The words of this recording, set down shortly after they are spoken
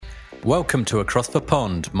Welcome to Across the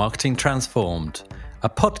Pond, Marketing Transformed, a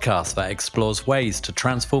podcast that explores ways to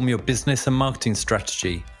transform your business and marketing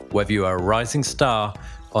strategy, whether you are a rising star,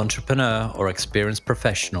 entrepreneur, or experienced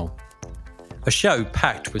professional. A show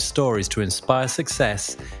packed with stories to inspire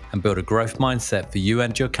success and build a growth mindset for you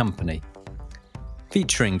and your company.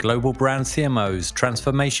 Featuring global brand CMOs,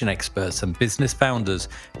 transformation experts, and business founders,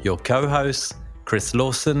 your co-hosts, Chris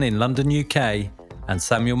Lawson in London, UK, and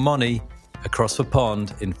Samuel Money across the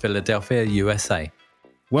pond in Philadelphia, USA.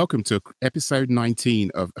 Welcome to episode 19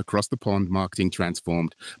 of Across the Pond Marketing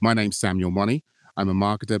Transformed. My name's Samuel Money. I'm a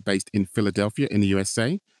marketer based in Philadelphia in the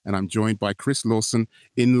USA, and I'm joined by Chris Lawson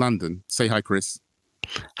in London. Say hi, Chris.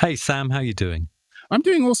 Hey, Sam. How are you doing? I'm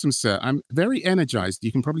doing awesome, sir. I'm very energized.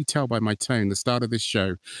 You can probably tell by my tone, the start of this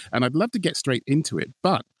show, and I'd love to get straight into it.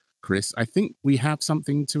 But Chris, I think we have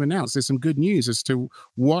something to announce. There's some good news as to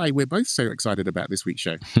why we're both so excited about this week's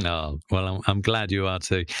show. Oh, well, I'm glad you are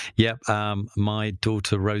too. Yep, my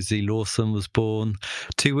daughter Rosie Lawson was born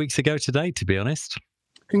 2 weeks ago today, to be honest.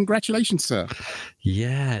 Congratulations, sir.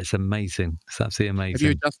 Yeah, it's amazing. It's absolutely amazing. Have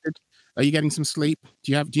you adjusted? Are you getting some sleep?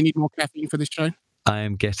 Do you need more caffeine for this show? I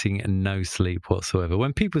am getting no sleep whatsoever.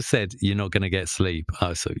 When people said you're not going to get sleep,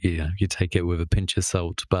 you take it with a pinch of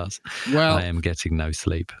salt. But I am getting no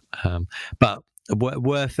sleep. But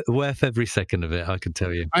worth every second of it, I can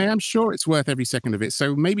tell you. I am sure it's worth every second of it.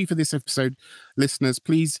 So maybe for this episode, listeners,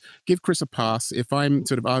 please give Chris a pass. If I'm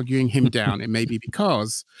sort of arguing him down, it may be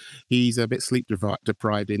because he's a bit sleep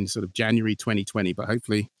deprived in sort of January 2020. But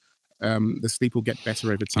hopefully, the sleep will get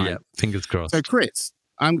better over time. Yeah, fingers crossed. So, Chris,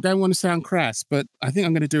 I don't want to sound crass, but I think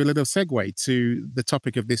I'm going to do a little segue to the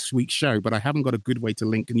topic of this week's show, but I haven't got a good way to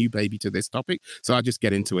link a new baby to this topic, so I'll just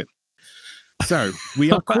get into it. So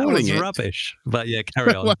we are calling it rubbish, but yeah,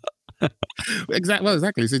 carry on.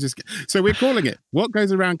 Exactly. So we're calling it "What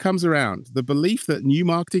Goes Around Comes Around." The belief that new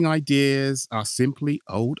marketing ideas are simply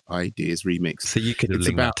old ideas remixed. So you could have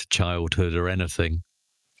linked that to childhood or anything.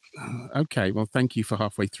 Okay, well, thank you for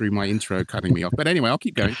halfway through my intro cutting me off. But anyway, I'll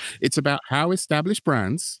keep going. It's about how established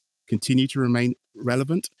brands continue to remain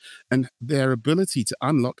relevant and their ability to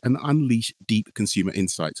unlock and unleash deep consumer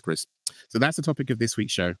insights, Chris. So that's the topic of this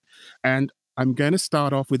week's show. And I'm going to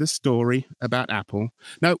start off with a story about Apple.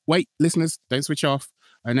 No, wait, listeners, don't switch off.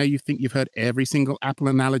 I know you think you've heard every single Apple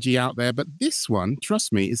analogy out there, but this one,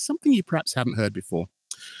 trust me, is something you perhaps haven't heard before.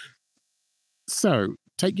 So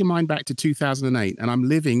take your mind back to 2008, and I'm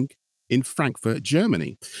living in Frankfurt,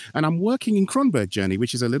 Germany. And I'm working in Kronberg, Germany,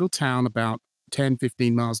 which is a little town about 10,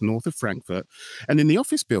 15 miles north of Frankfurt. And in the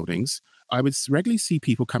office buildings, I would regularly see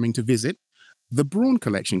people coming to visit the Braun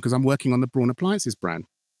collection because I'm working on the Braun Appliances brand.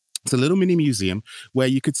 It's a little mini museum where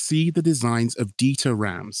you could see the designs of Dieter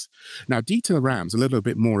Rams. Now, Dieter Rams, a little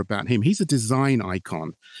bit more about him. He's a design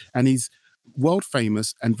icon, and he's world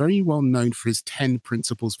famous and very well known for his 10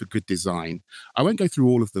 principles for good design. I won't go through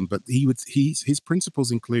all of them, but his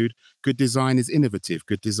principles include: good design is innovative,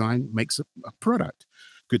 good design makes a product,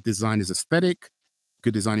 good design is aesthetic,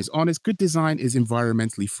 good design is honest, good design is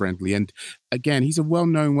environmentally friendly. And again, he's a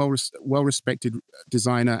well-known, well-respected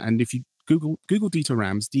designer. And if you Google Dieter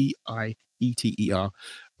Rams,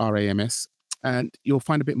 Dieter-Rams, and you'll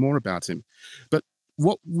find a bit more about him. But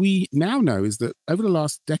what we now know is that over the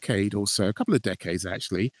last decade or so, a couple of decades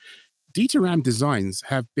actually, Dieter Rams designs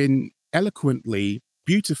have been eloquently,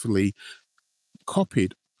 beautifully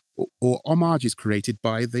copied or homages created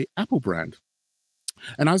by the Apple brand.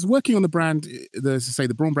 And I was working on the brand,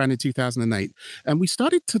 the Braun brand in 2008, and we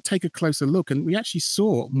started to take a closer look, and we actually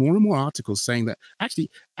saw more and more articles saying that actually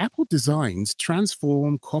Apple designs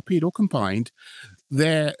transformed, copied, or combined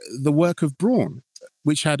the work of Braun,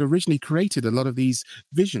 which had originally created a lot of these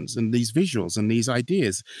visions and these visuals and these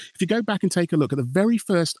ideas. If you go back and take a look at the very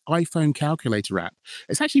first iPhone calculator app,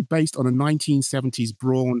 it's actually based on a 1970s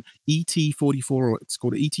Braun ET44, or it's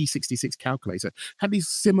called an ET66 calculator. Had these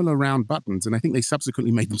similar round buttons, and I think they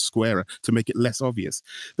subsequently made them squarer to make it less obvious.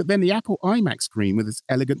 But then the Apple iMac screen with its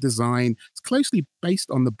elegant design is closely based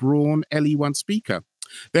on the Braun LE1 speaker.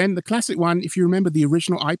 Then the classic one, if you remember the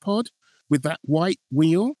original iPod with that white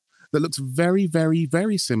wheel, that looks very, very,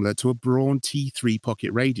 very similar to a Braun T3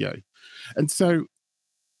 pocket radio. And so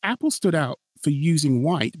Apple stood out for using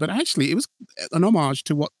white, but actually it was an homage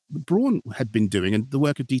to what Braun had been doing and the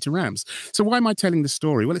work of Dieter Rams. So why am I telling this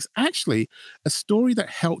story? Well, it's actually a story that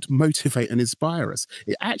helped motivate and inspire us.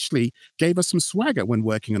 It actually gave us some swagger when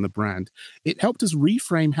working on the brand. It helped us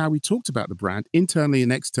reframe how we talked about the brand internally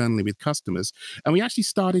and externally with customers. And we actually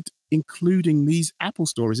started including these Apple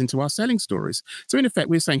stories into our selling stories. So in effect,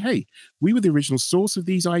 we're saying, hey, we were the original source of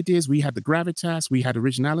these ideas. We had the gravitas, we had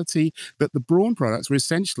originality, but the Braun products were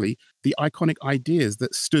essentially the iconic ideas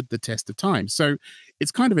that stood the test of time. So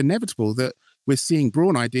it's kind of inevitable that we're seeing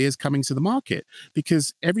Braun ideas coming to the market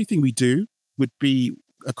because everything we do would be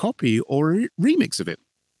a copy or a remix of it.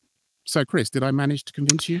 So, Chris, did I manage to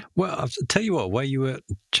convince you? Well, I'll tell you what, while you were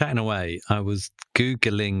chatting away, I was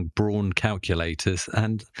Googling Braun calculators,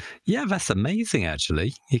 and yeah, that's amazing.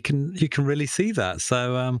 Actually, you can really see that.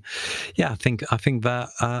 So, yeah, I think that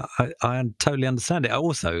I totally understand it.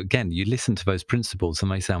 Also, again, you listen to those principles,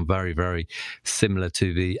 and they sound very, very similar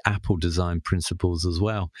to the Apple design principles as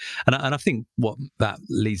well. And I think what that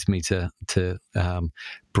leads me to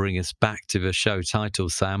bring us back to the show title,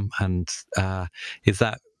 Sam, and is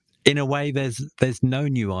that, in a way, there's no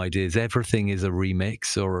new ideas. Everything is a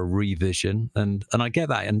remix or a revision, and I get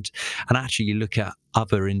that. And actually, you look at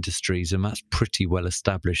other industries, and that's pretty well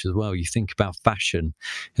established as well. You think about fashion;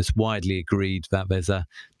 it's widely agreed that there's a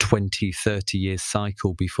 20, 30-year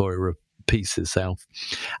cycle before it repeats itself,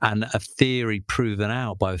 and a theory proven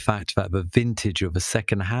out by the fact that the vintage of a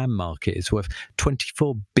second-hand market is worth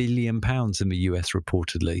 £24 billion in the US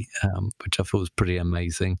reportedly, which I thought was pretty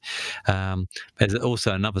amazing. There's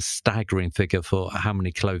also another staggering figure for how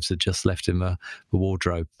many clothes are just left in the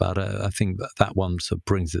wardrobe, but I think that one sort of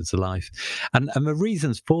brings it to life. And the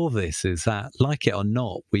reasons for this is that, like it or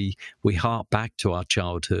not, we hark back to our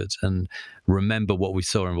childhood and remember what we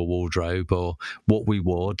saw in the wardrobe or what we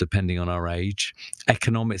wore, depending on our age.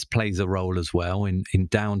 Economics plays a role as well. In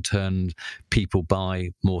downturn, people buy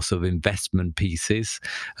more sort of investment pieces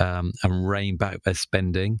and rein back their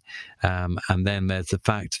spending. And then there's the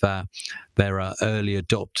fact that there are early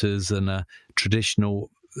adopters and a traditional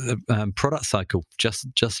product cycle,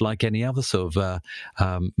 just like any other sort of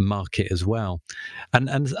market as well,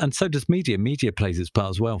 and so does media. Media plays its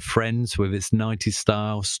part as well. Friends with its 90s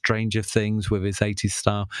style, Stranger Things with its 80s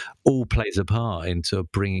style, all plays a part into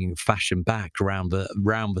bringing fashion back around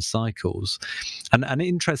the cycles. And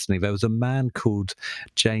interestingly, there was a man called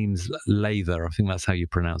James Lather, I think that's how you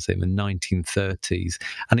pronounce it, in the 1930s,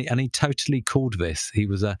 and he totally called this. He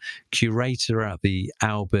was a curator at the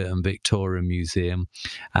Albert and Victoria Museum.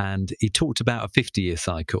 And he talked about a 50-year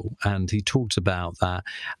cycle, and he talked about that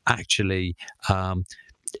actually,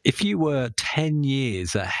 if you were 10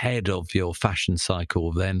 years ahead of your fashion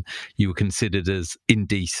cycle, then you were considered as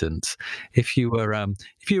indecent. If you were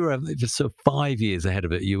sort of 5 years ahead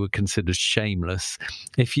of it, you were considered shameless.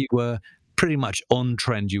 If you were pretty much on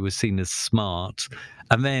trend, you were seen as smart.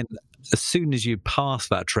 And then as soon as you pass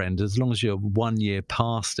that trend, as long as you're 1 year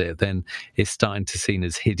past it, then it's starting to seen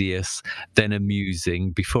as hideous, then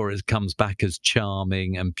amusing, before it comes back as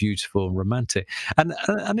charming and beautiful and romantic. And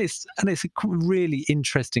it's a really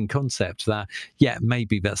interesting concept that, yeah,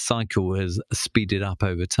 maybe that cycle has speeded up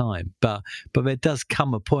over time, but there does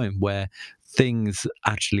come a point where things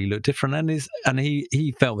actually look different, and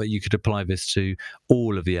he felt that you could apply this to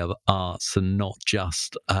all of the other arts and not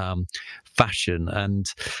just fashion. And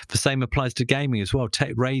the same applies to gaming as well.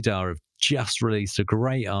 Tech Radar have just released a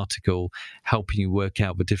great article helping you work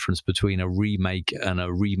out the difference between a remake and a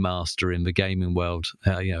remaster in the gaming world.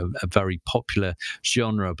 A very popular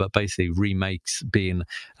genre, but basically remakes being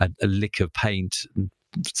a lick of paint,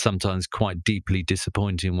 sometimes quite deeply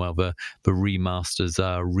disappointing, while the remasters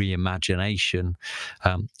are reimagination.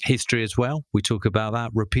 History as well, we talk about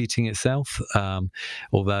that repeating itself,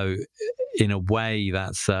 although in a way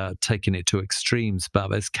that's taking it to extremes, but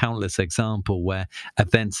there's countless examples where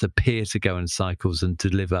events appear to go in cycles and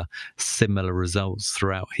deliver similar results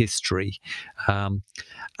throughout history.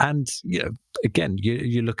 And again,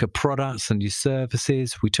 you look at products and your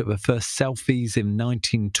services. We took the first selfies in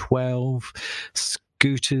 1912.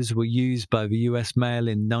 Scooters were used by the US Mail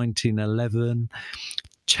in 1911.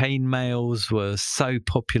 Chain mails were so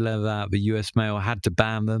popular that the US Mail had to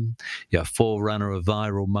ban them. Forerunner of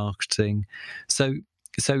viral marketing. So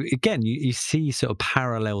again, you see sort of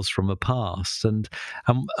parallels from the past, and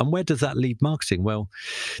where does that leave marketing? Well,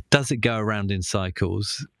 does it go around in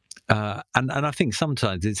cycles? And I think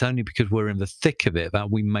sometimes it's only because we're in the thick of it that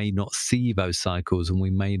we may not see those cycles, and we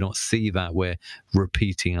may not see that we're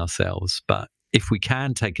repeating ourselves. But if we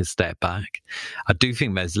can take a step back, I do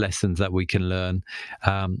think there's lessons that we can learn.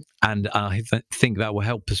 And I think that will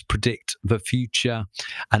help us predict the future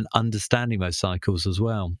and understanding those cycles as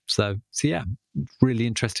well. So yeah, really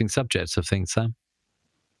interesting subjects, I think, Sam.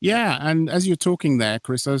 Yeah, and as you're talking there,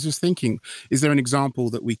 Chris, I was just thinking, is there an example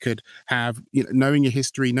that we could have, knowing your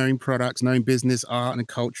history, knowing products, knowing business, art and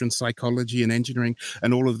culture and psychology and engineering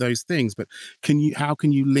and all of those things, but how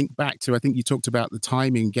can you link back to, I think you talked about the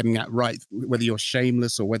timing, getting that right, whether you're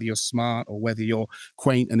shameless or whether you're smart or whether you're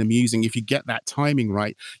quaint and amusing. If you get that timing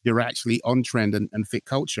right, you're actually on trend and fit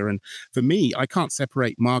culture. And for me, I can't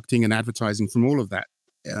separate marketing and advertising from all of that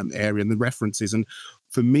area and the references. And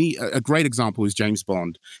for me, a great example is James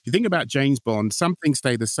Bond. If you think about James Bond, some things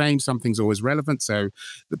stay the same, some things always relevant. So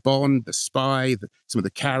the Bond, the spy, some of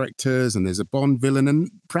the characters, and there's a Bond villain,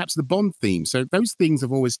 and perhaps the Bond theme. So those things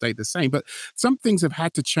have always stayed the same. But some things have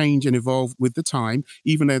had to change and evolve with the time,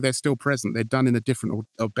 even though they're still present. They're done in a different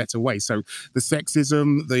or better way. So the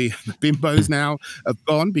sexism, the bimbos now have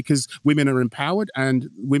gone because women are empowered and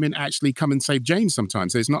women actually come and save James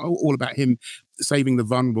sometimes. So it's not all about him saving the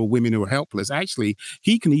vulnerable women who are helpless. Actually,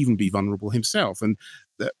 he can even be vulnerable himself. And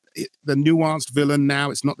the nuanced villain now,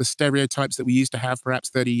 it's not the stereotypes that we used to have perhaps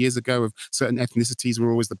 30 years ago of certain ethnicities were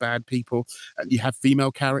always the bad people. You have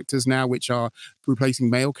female characters now, which are replacing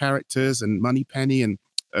male characters, and Moneypenny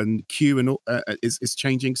and Q and all, is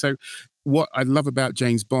changing. So what I love about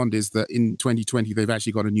James Bond is that in 2020, they've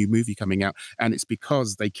actually got a new movie coming out, and it's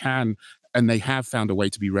because they can and they have found a way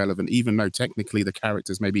to be relevant, even though technically the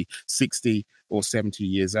characters may be 60 or 70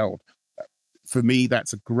 years old. For me,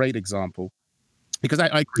 that's a great example. Because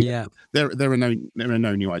I agree, there are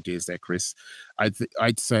no new ideas there, Chris.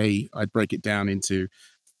 I'd say I'd break it down into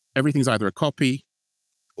everything's either a copy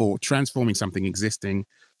or transforming something existing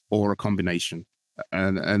or a combination.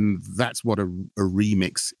 And that's what a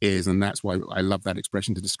remix is, and that's why I love that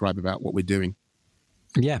expression to describe about what we're doing.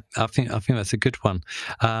 Yeah, I think that's a good one.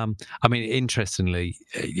 I mean, interestingly,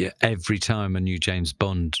 every time a new James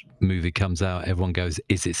Bond movie comes out, everyone goes,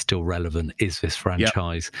 "Is it still relevant? Is this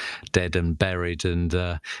franchise dead and buried?" And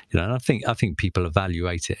and I think people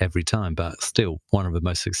evaluate it every time, but still one of the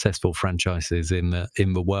most successful franchises in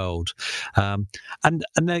the world. And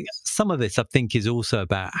some of this, I think, is also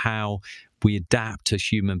about how we adapt to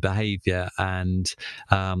human behaviour, and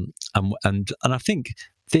I think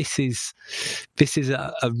this is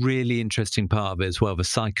a really interesting part of it as well, the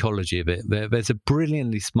psychology of it. There's a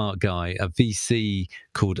brilliantly smart guy, a VC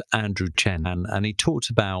called Andrew Chen, and he talked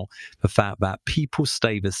about the fact that people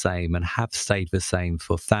stay the same and have stayed the same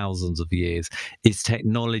for thousands of years. It's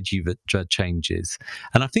technology that changes.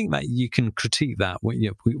 And I think that you can critique that.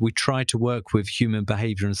 We try to work with human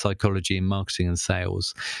behavior and psychology in marketing and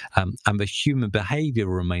sales, and the human behavior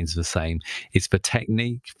remains the same. It's the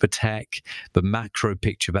technique, the tech, the macro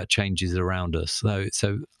picture that changes around us.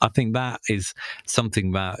 So I think that is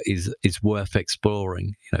something that is worth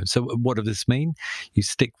exploring. So what does this mean? You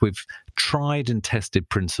stick with tried and tested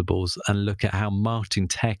principles and look at how marketing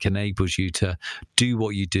tech enables you to do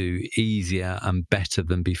what you do easier and better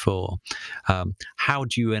than before. How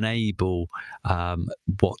do you enable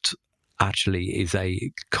what actually is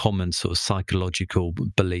a common sort of psychological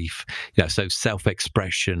belief? So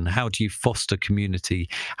self-expression. How do you foster community?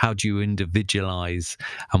 How do you individualize?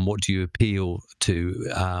 And what do you appeal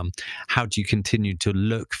to? How do you continue to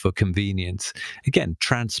look for convenience? Again,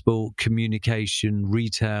 transport, communication,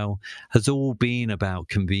 retail has all been about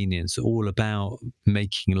convenience, all about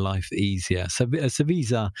making life easier. So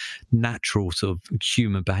these are natural sort of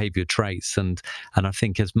human behavior traits. And I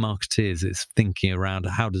think as marketeers, it's thinking around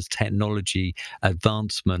how does technology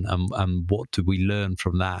advancement and what do we learn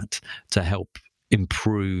from that to help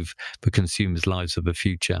improve the consumers' lives of the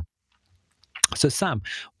future. So Sam,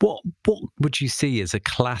 what would you see as a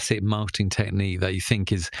classic marketing technique that you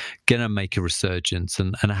think is going to make a resurgence,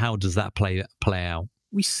 and how does that play out?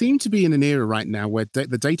 We seem to be in an era right now where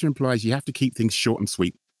the data implies you have to keep things short and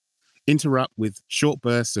sweet. Interrupt with short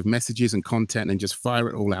bursts of messages and content and just fire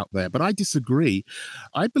it all out there. But I disagree.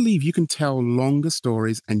 I believe you can tell longer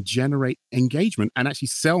stories and generate engagement and actually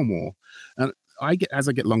sell more. And as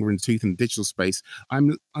I get longer in the tooth in the digital space,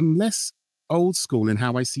 I'm less old school in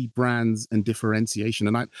how I see brands and differentiation.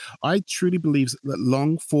 And I truly believe that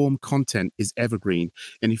long form content is evergreen.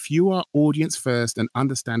 And if you are audience first and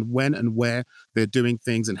understand when and where they're doing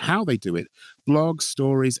things and how they do it, blogs,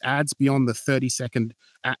 stories, ads beyond the 30-second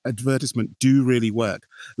advertisement do really work.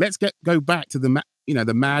 Let's go back to the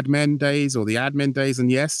Mad Men days or the Ad Men days.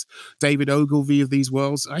 And yes, David Ogilvy of these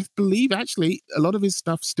worlds, I believe actually a lot of his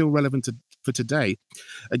stuff's still relevant for today.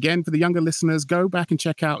 Again, for the younger listeners, go back and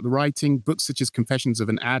check out the writing, books such as Confessions of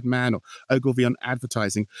an Ad Man or Ogilvy on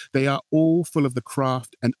Advertising. They are all full of the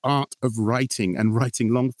craft and art of writing and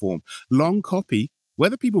writing long form. Long copy,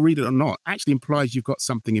 whether people read it or not, actually implies you've got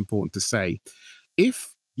something important to say.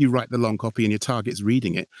 If you write the long copy and your target's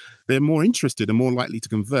reading it, they're more interested and more likely to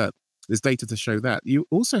convert. There's data to show that. You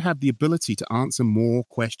also have the ability to answer more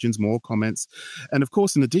questions, more comments. And of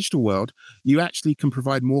course, in the digital world, you actually can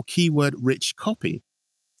provide more keyword-rich copy.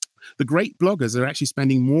 The great bloggers are actually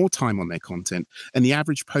spending more time on their content, and the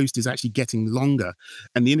average post is actually getting longer.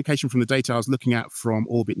 And the indication from the data I was looking at from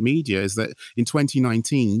Orbit Media is that in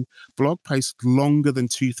 2019, blog posts longer than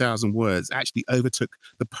 2,000 words actually overtook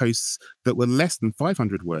the posts that were less than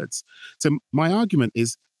 500 words. So my argument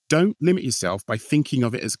is, don't limit yourself by thinking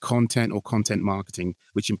of it as content or content marketing,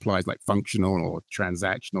 which implies like functional or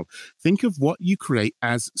transactional. Think of what you create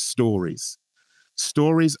as stories.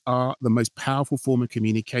 Stories are the most powerful form of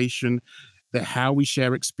communication. They're how we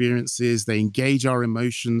share experiences. They engage our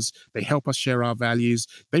emotions. They help us share our values.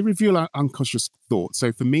 They reveal our unconscious thoughts.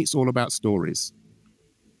 So for me, it's all about stories.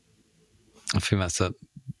 I think that's a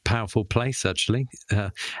powerful place, actually.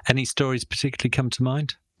 Any stories particularly come to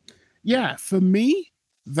mind? Yeah, for me,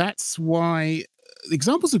 that's why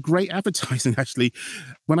examples of great advertising, actually,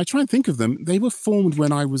 when I try and think of them, they were formed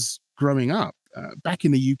when I was growing up. Back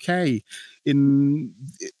in the UK in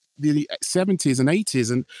the 70s and 80s.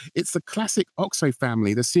 And it's the classic OXO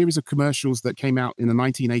family, the series of commercials that came out in the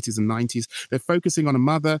 1980s and 90s. They're focusing on a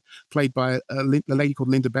mother played by a lady called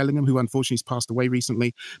Linda Bellingham, who unfortunately has passed away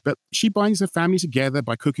recently. But she binds her family together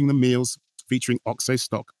by cooking them meals featuring OXO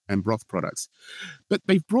stock and broth products. But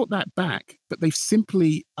they've brought that back, but they've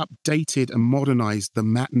simply updated and modernized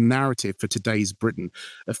the narrative for today's Britain.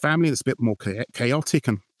 A family that's a bit more chaotic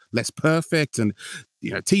and less perfect and,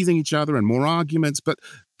 teasing each other and more arguments, but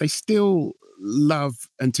they still love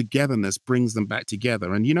and togetherness brings them back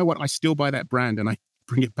together. And you know what? I still buy that brand and I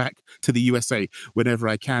bring it back to the USA whenever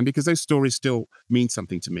I can, because those stories still mean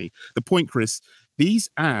something to me. The point, Chris, these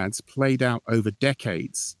ads played out over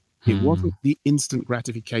decades. It wasn't the instant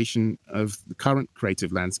gratification of the current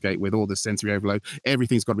creative landscape with all the sensory overload.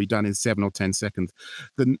 Everything's got to be done in 7 or 10 seconds.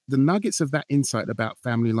 The nuggets of that insight about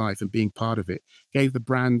family life and being part of it gave the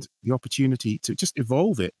brand the opportunity to just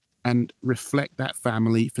evolve it and reflect that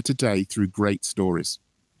family for today through great stories.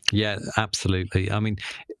 Yeah, absolutely. I mean,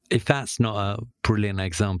 if that's not a brilliant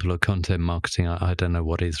example of content marketing, I don't know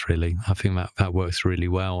what is really. I think that works really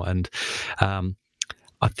well. And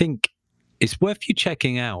I think it's worth you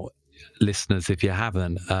checking out, listeners, if you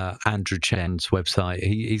haven't, Andrew Chen's website.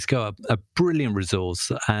 He's got a brilliant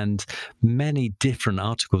resource and many different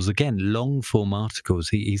articles, again, long form articles.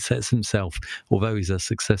 He sets himself, although he's a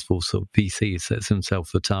successful sort of VC, he sets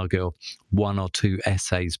himself a target of 1 or 2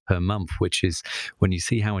 essays per month, which is, when you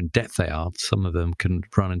see how in depth they are, some of them can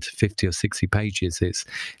run into 50 or 60 pages. It's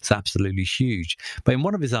absolutely huge. But in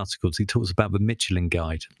one of his articles, he talks about the Michelin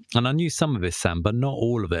Guide. And I knew some of this, Sam, but not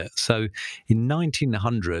all of it. So in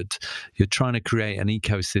 1900, you're trying to create an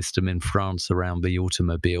ecosystem in France around the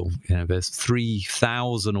automobile. There's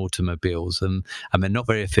 3,000 automobiles, and they're not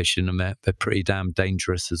very efficient, and they're pretty damn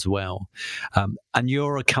dangerous as well. And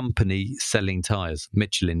you're a company selling tires,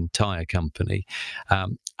 Michelin Tire Company.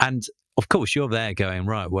 And of course, you're there going,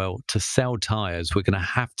 right, well, to sell tires, we're going to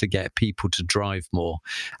have to get people to drive more.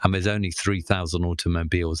 And there's only 3,000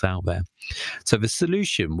 automobiles out there. So the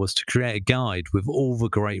solution was to create a guide with all the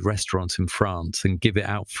great restaurants in France and give it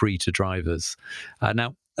out free to drivers.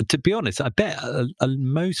 Now, to be honest, I bet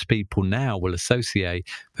most people now will associate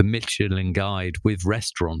the Michelin Guide with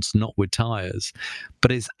restaurants, not with tires.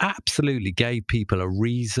 But it's absolutely gave people a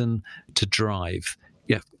reason to drive.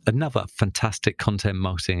 Yeah, another fantastic content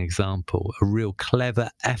marketing example, a real clever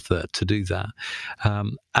effort to do that.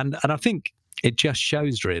 And I think it just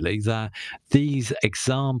shows really that these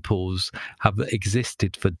examples have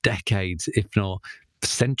existed for decades, if not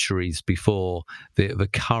centuries, before the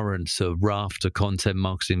current sort of raft of content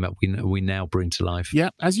marketing that we now bring to life. Yeah,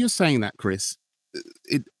 as you're saying that, Chris,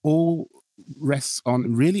 it all rests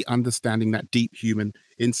on really understanding that deep human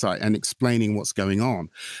insight and explaining what's going on.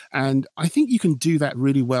 And I think you can do that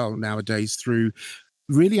really well nowadays through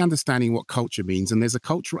really understanding what culture means. And there's a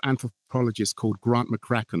cultural anthropologist called Grant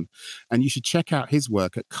McCracken, and you should check out his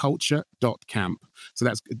work at culture.camp. So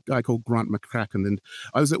that's a guy called Grant McCracken. And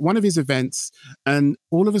I was at one of his events, and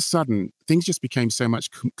all of a sudden things just became so much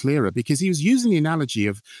clearer, because he was using the analogy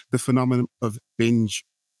of the phenomenon of binge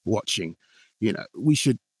watching. We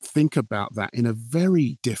should think about that in a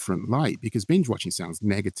very different light, because binge watching sounds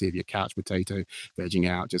negative. Your couch potato, vegging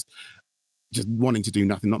out, just wanting to do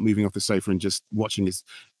nothing, not moving off the sofa, and just watching this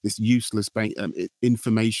useless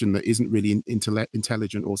information that isn't really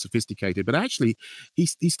intelligent or sophisticated. But actually, he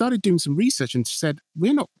started doing some research and said,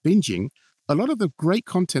 we're not binging. A lot of the great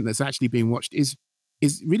content that's actually being watched is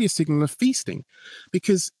is really a signal of feasting,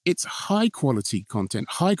 because it's high quality content,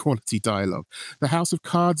 high quality dialogue. The House of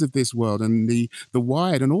Cards of this world and the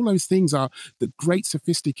Wired and all those things are the great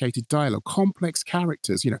sophisticated dialogue, complex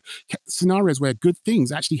characters, scenarios where good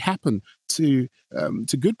things actually happen to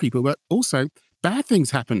good people, but also bad things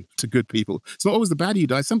happen to good people. It's not always the bad who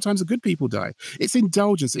die. Sometimes the good people die. It's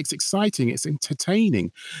indulgence. It's exciting. It's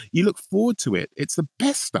entertaining. You look forward to it. It's the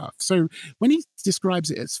best stuff. So when he describes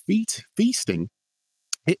it as feasting,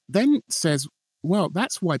 it then says, well,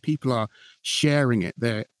 that's why people are sharing it.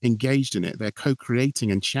 They're engaged in it. They're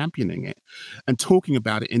co-creating and championing it and talking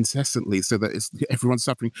about it incessantly, so that everyone's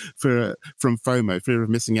suffering from FOMO, fear of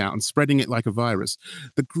missing out, and spreading it like a virus.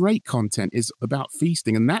 The great content is about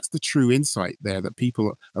feasting, and that's the true insight there, that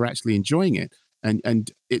people are actually enjoying it,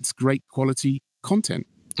 and it's great quality content.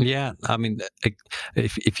 Yeah, I mean,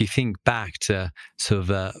 if you think back to sort of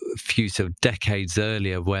a few sort of decades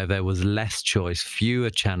earlier, where there was less choice, fewer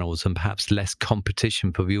channels, and perhaps less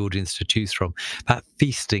competition for the audience to choose from, that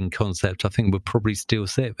feasting concept, I think, would probably still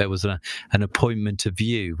sit. There was an appointment of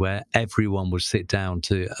view where everyone would sit down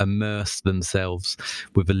to immerse themselves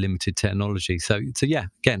with a limited technology. So yeah,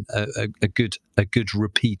 again, a good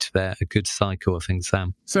repeat there, a good cycle, I think,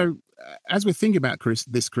 Sam. So as we're thinking about Chris,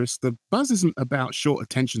 the buzz isn't about short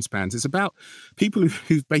attention spans. It's about people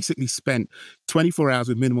who've basically spent 24 hours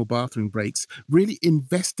with minimal bathroom breaks, really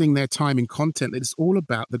investing their time in content that is all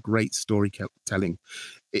about the great storytelling.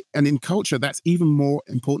 And in culture, that's even more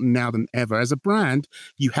important now than ever. As a brand,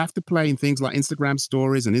 you have to play in things like Instagram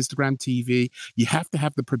stories and Instagram TV. You have to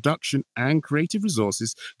have the production and creative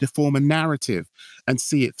resources to form a narrative and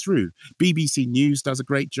see it through. BBC News does a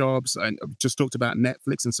great job. And I've just talked about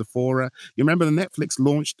Netflix and Sephora. You remember the Netflix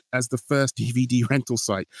launched as the first DVD rental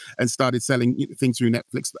site and started selling things through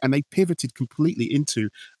Netflix, and they pivoted completely into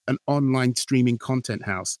an online streaming content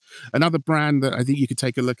house. Another brand that I think you could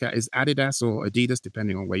take a look at is Adidas or Adidas,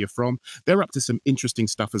 depending on where you're from. They're up to some interesting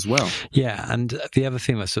stuff as well. Yeah, and the other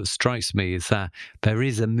thing that sort of strikes me is that there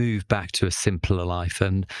is a move back to a simpler life,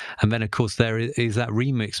 and then of course there is that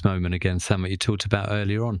remix moment again, Sam, that you talked about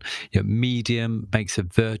earlier on. Medium makes a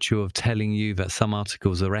virtue of telling you that some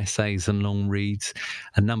articles are essays and long reads.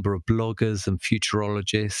 A number of bloggers and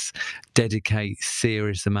futurologists dedicate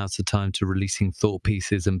serious amounts of time to releasing thought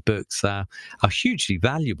pieces and books are hugely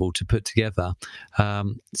valuable to put together.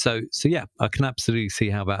 So yeah, I can absolutely see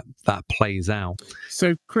how that plays out.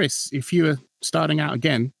 So Chris, if you were starting out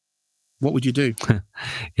again, what would you do?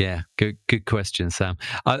 Yeah, good question, Sam.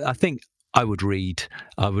 I think I would read.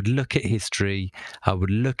 I would look at history. I would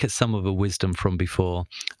look at some of the wisdom from before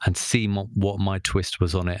and see what my twist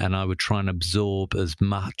was on it. And I would try and absorb as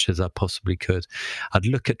much as I possibly could. I'd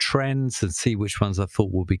look at trends and see which ones I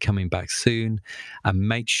thought will be coming back soon, and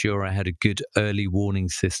make sure I had a good early warning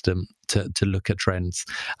system to look at trends.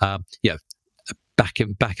 Back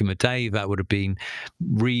in the day, that would have been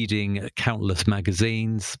reading countless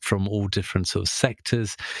magazines from all different sort of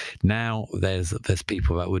sectors. Now there's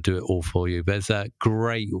people that would do it all for you. There's a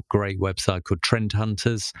great website called Trend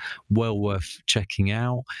Hunters, well worth checking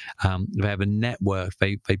out. They have a network.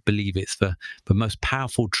 They believe it's the most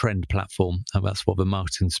powerful trend platform, and that's what the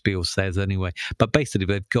marketing spiel says anyway. But basically,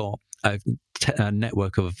 they've got a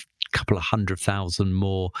network of couple of 100,000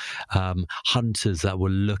 more hunters that will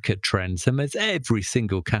look at trends, and there's every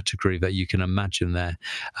single category that you can imagine there,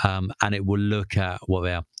 and it will look at what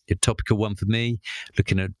they are. A topical one for me,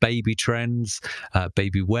 looking at baby trends,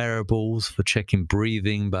 baby wearables for checking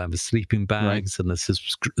breathing, by the sleeping bags, right, and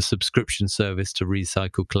the subscription service to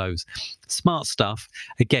recycle clothes. Smart stuff.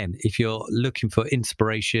 Again, if you're looking for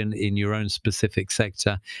inspiration in your own specific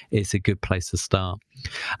sector, it's a good place to start.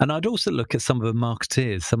 And I'd also look at some of the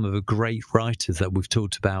marketeers, some of the great writers that we've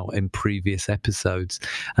talked about in previous episodes,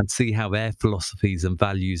 and see how their philosophies and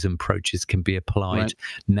values and approaches can be applied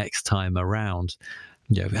next time around.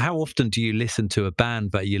 How often do you listen to a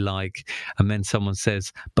band that you like, and then someone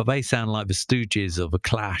says, but they sound like the Stooges or the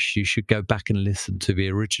Clash, you should go back and listen to the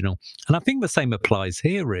original? And I think the same applies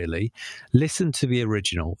here, really. Listen to the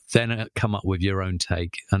original, then come up with your own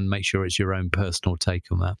take and make sure it's your own personal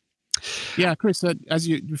take on that. Yeah, Chris,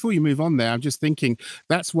 before you move on there, I'm just thinking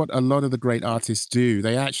that's what a lot of the great artists do.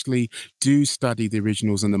 They actually do study the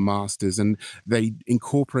originals and the masters, and they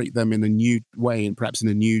incorporate them in a new way, and perhaps in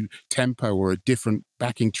a new tempo or a different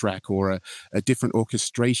backing track or a different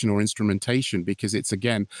orchestration or instrumentation, because it's,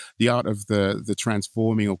 again, the art of the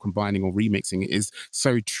transforming or combining or remixing is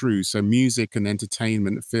so true. So music and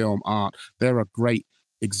entertainment, film, art, there are great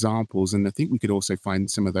examples, and I think we could also find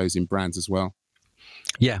some of those in brands as well.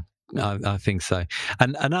 Yeah. I think so.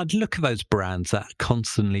 And I'd look at those brands that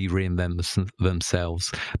constantly reinvent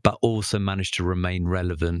themselves, but also manage to remain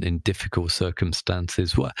relevant in difficult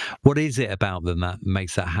circumstances. What is it about them that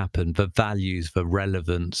makes that happen? The values, the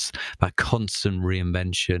relevance, that constant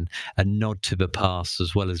reinvention, a nod to the past,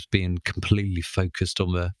 as well as being completely focused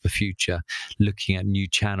on the future, looking at new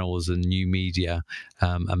channels and new media,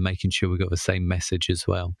 and making sure we've got the same message as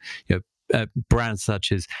well. Brands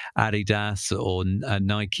such as Adidas or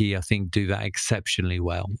Nike, I think, do that exceptionally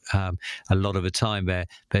well. A lot of the time,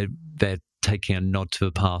 they're taking a nod to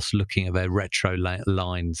the past, looking at their retro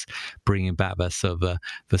lines, bringing back the sort of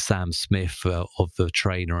the Sam Smith of the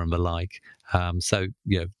trainer and the like. So,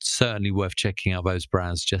 certainly worth checking out those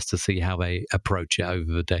brands just to see how they approach it over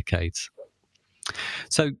the decades.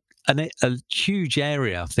 So, a huge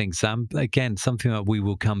area, I think, Sam, again, something that we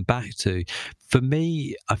will come back to. For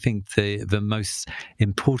me, I think the most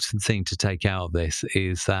important thing to take out of this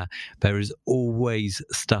is that there is always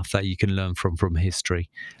stuff that you can learn from history,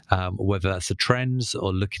 whether that's the trends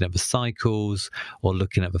or looking at the cycles or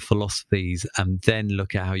looking at the philosophies, and then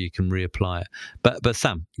look at how you can reapply it. But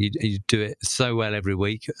Sam, you do it so well every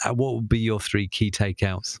week. What would be your 3 key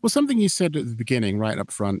takeouts? Well, something you said at the beginning, right up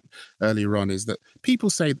front earlier on, is that people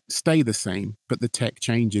say stay the same, but the tech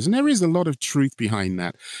changes. And there is a lot of truth behind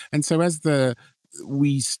that. And so as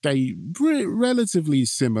we stay relatively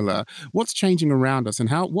similar, what's changing around us, and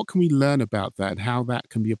what can we learn about that, and how that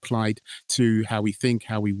can be applied to how we think,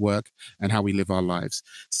 how we work, and how we live our lives.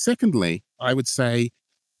 Secondly, I would say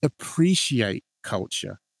appreciate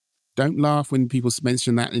culture. Don't laugh when people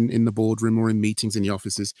mention that in the boardroom or in meetings in the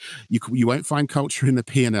offices. You won't find culture in the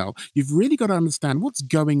P&L. You've really got to understand what's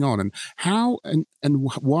going on and how and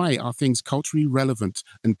why are things culturally relevant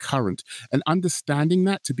and current. And understanding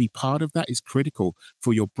that, to be part of that, is critical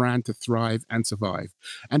for your brand to thrive and survive.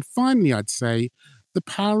 And finally, I'd say the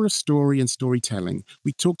power of story and storytelling.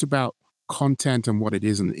 We talked about content and what it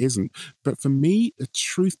is and isn't. But for me, the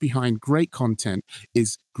truth behind great content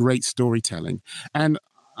is great storytelling. And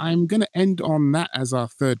I'm going to end on that as our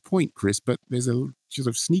third point, Chris, but there's a sort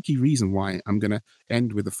of sneaky reason why I'm going to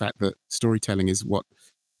end with the fact that storytelling is what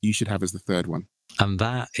you should have as the third one. And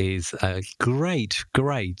that is a great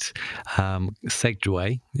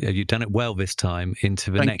segue. You've done it well this time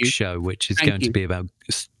into the next show, which is going to be about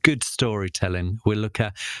good storytelling. We'll look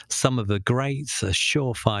at some of the greats, a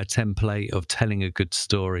surefire template of telling a good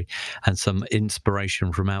story, and some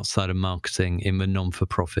inspiration from outside of marketing in the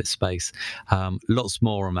non-for-profit space. Lots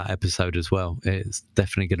more on that episode as well. It's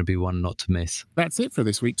definitely going to be one not to miss. That's it for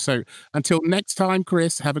this week. So until next time,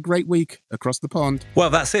 Chris, have a great week across the pond. Well,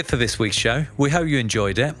 that's it for this week's show. We hope you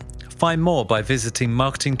enjoyed it. Find more by visiting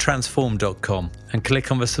marketingtransform.com and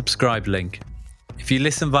click on the subscribe link. If you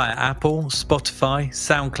listen via Apple, Spotify,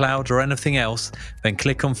 SoundCloud, or anything else, then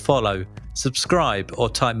click on follow, subscribe, or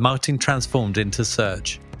type Marketing Transformed into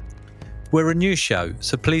search. We're a new show,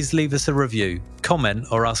 so please leave us a review, comment,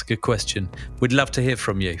 or ask a question. We'd love to hear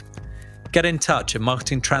from you. Get in touch at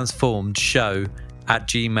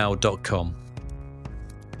marketingtransformedshow@gmail.com.